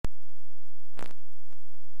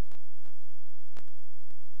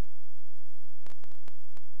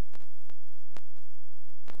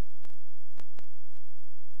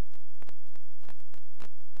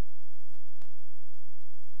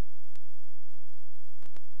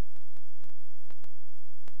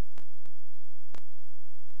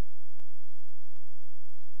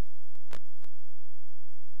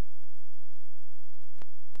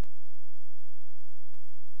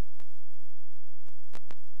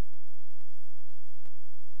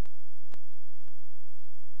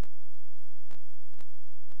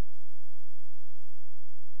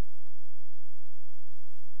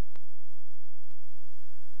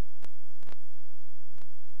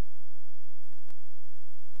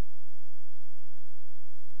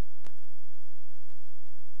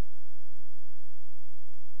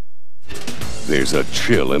There's a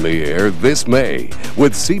chill in the air this May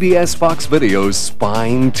with CBS Fox Video's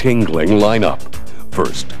spine-tingling lineup.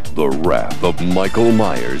 First, the wrath of Michael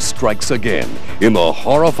Myers strikes again in the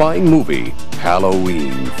horrifying movie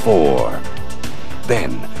Halloween 4.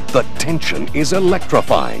 Then, the tension is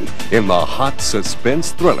electrifying in the hot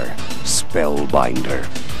suspense thriller Spellbinder.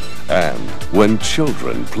 And when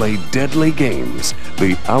children play deadly games,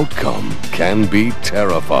 the outcome can be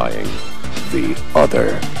terrifying. The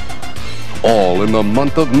Other. All in the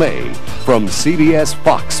month of May from CBS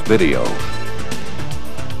Fox Video.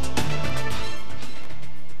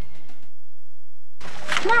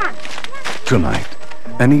 Tonight,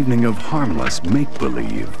 an evening of harmless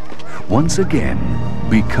make-believe once again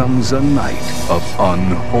becomes a night of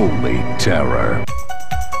unholy terror.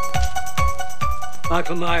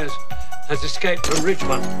 Michael Myers has escaped from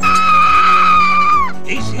Richmond.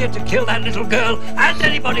 He's here to kill that little girl and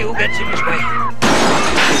anybody who gets in his way.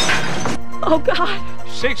 Oh, God.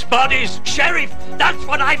 6 bodies. Sheriff, that's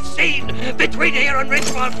what I've seen between here and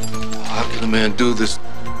Richmond. How can a man do this?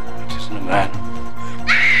 It isn't a man.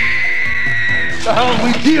 What the hell are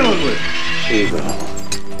we dealing with? Evil.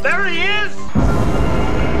 There he is!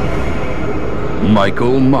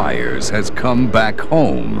 Michael Myers has come back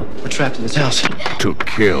home. We're trapped in this house. To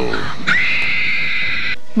kill.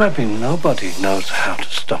 Maybe nobody knows how to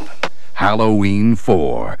stop him. Halloween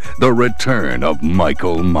 4, the return of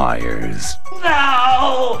Michael Myers.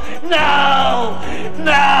 No! No!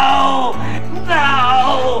 No!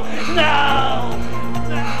 No! No!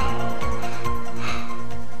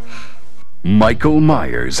 Michael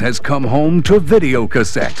Myers has come home to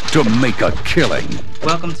Videocassette to make a killing.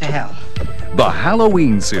 Welcome to hell. The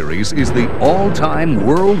Halloween series is the all-time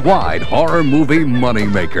worldwide horror movie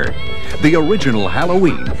moneymaker. The original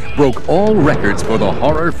Halloween broke all records for the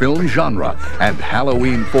horror film genre, and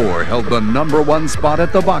Halloween 4 held the #1 spot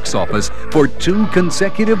at the box office for 2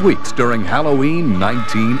 consecutive weeks during Halloween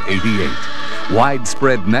 1988.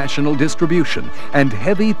 Widespread national distribution and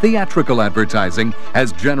heavy theatrical advertising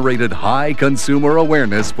has generated high consumer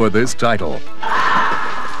awareness for this title.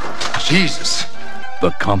 Jesus.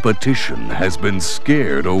 The competition has been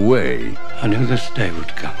scared away. I knew this day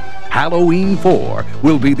would come. Halloween 4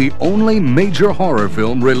 will be the only major horror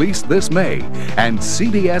film released this May, and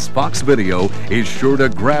CBS Fox Video is sure to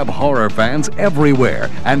grab horror fans everywhere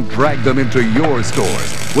and drag them into your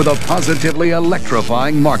stores with a positively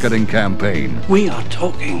electrifying marketing campaign. We are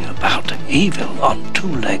talking about evil on 2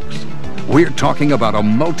 legs. We're talking about a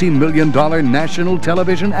multi-million-dollar national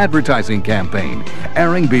television advertising campaign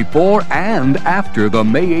airing before and after the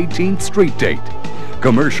May 18th street date.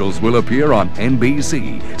 Commercials will appear on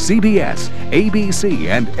NBC, CBS, ABC,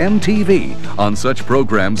 and MTV on such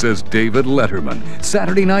programs as David Letterman,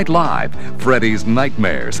 Saturday Night Live, Freddy's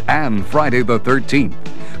Nightmares, and Friday the 13th.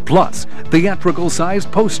 Plus,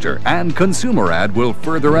 theatrical-sized poster and consumer ad will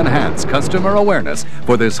further enhance customer awareness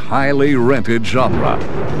for this highly rented genre.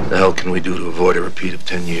 What the hell can we do to avoid a repeat of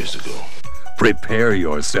 10 years ago? Prepare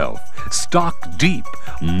yourself. Stock deep.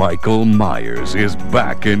 Michael Myers is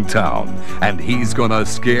back in town, and he's gonna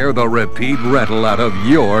scare the repeat rental out of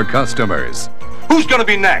your customers. Who's gonna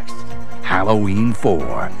be next? Halloween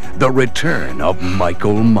 4, the return of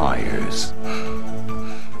Michael Myers.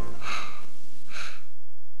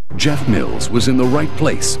 Jeff Mills was in the right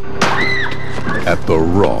place at the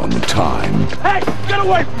wrong time. Hey, get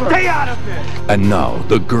away from her! Stay out of this! And now,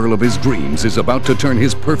 the girl of his dreams is about to turn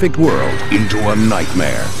his perfect world into a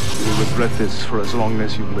nightmare. You'll regret this for as long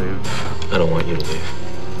as you live. I don't want you to leave.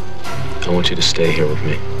 I want you to stay here with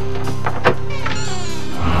me.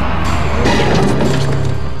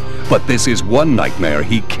 But this is one nightmare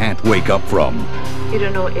he can't wake up from. You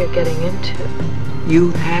don't know what you're getting into.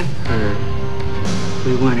 You have her.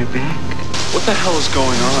 We want her back. What the hell is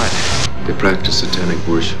going on? They practice satanic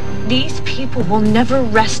worship. These people will never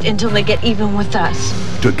rest until they get even with us.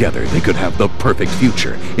 Together, they could have the perfect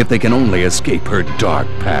future if they can only escape her dark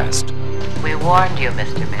past. We warned you,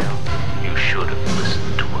 Mr. Mills. You should have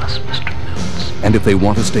listened to us, Mr. Mills. And if they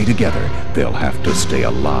want to stay together, they'll have to stay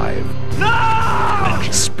alive. No!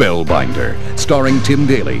 Spellbinder, starring Tim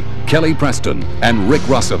Daly, Kelly Preston, and Rick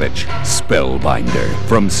Rossovich. Spellbinder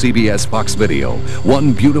from CBS Fox Video.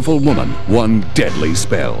 One beautiful woman, one deadly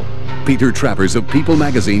spell. Peter Travers of People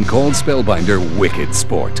magazine called Spellbinder wicked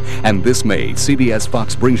sport. And this May, CBS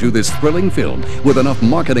Fox brings you this thrilling film with enough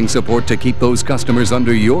marketing support to keep those customers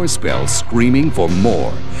under your spell screaming for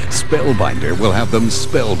more. Spellbinder will have them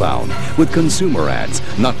spellbound with consumer ads,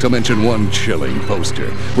 not to mention one chilling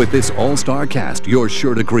poster. With this all-star cast, you're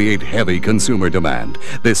sure to create heavy consumer demand.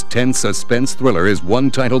 This tense suspense thriller is one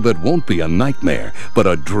title that won't be a nightmare, but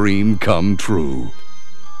a dream come true.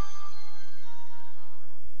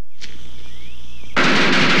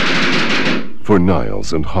 For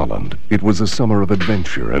Niles and Holland, it was a summer of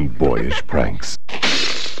adventure and boyish pranks.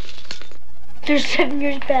 There's 7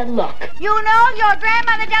 years bad luck. You know your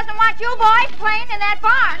grandmother doesn't want you boys playing in that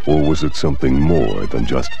barn. Or was it something more than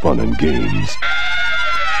just fun and games?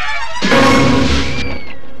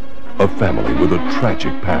 A family with a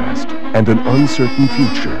tragic past and an uncertain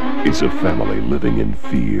future is a family living in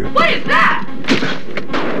fear. What is that?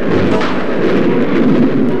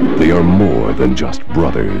 They are more than just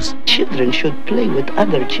brothers. Children should play with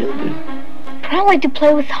other children. But I like to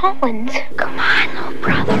play with Holland. Come on, little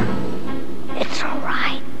brother. It's all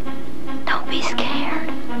right. Don't be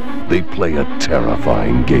scared. They play a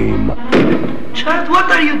terrifying game. Child,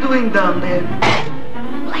 what are you doing down there?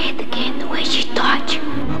 Play the game the way she taught you.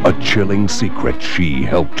 A chilling secret she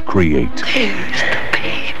helped create. There's the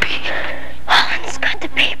baby. Holland's got the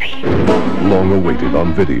baby. Long awaited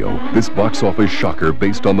on video, this box office shocker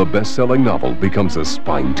based on the best-selling novel becomes a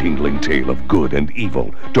spine-tingling tale of good and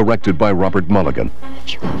evil, directed by Robert Mulligan.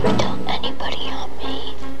 If you ever tell anybody on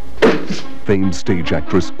me. Famed stage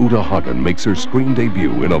actress Uta Hagen makes her screen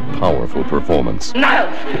debut in a powerful performance.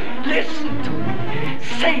 Niles, listen to me.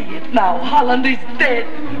 Say it now. Holland is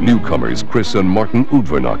dead. Newcomers Chris and Martin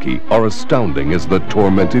Udvarnaki are astounding as the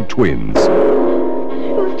tormented twins.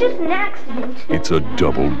 It was just an accident. It's a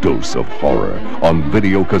double dose of horror. On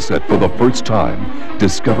videocassette for the first time,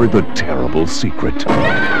 discover the terrible secret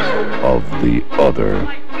of the other.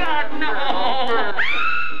 God, no.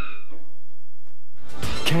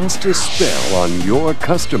 Cast a spell on your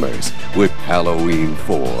customers with Halloween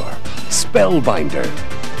 4. Spellbinder.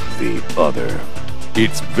 The Other.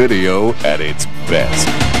 It's video at its best.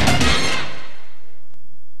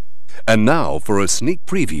 And now for a sneak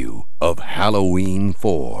preview of Halloween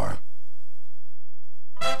 4.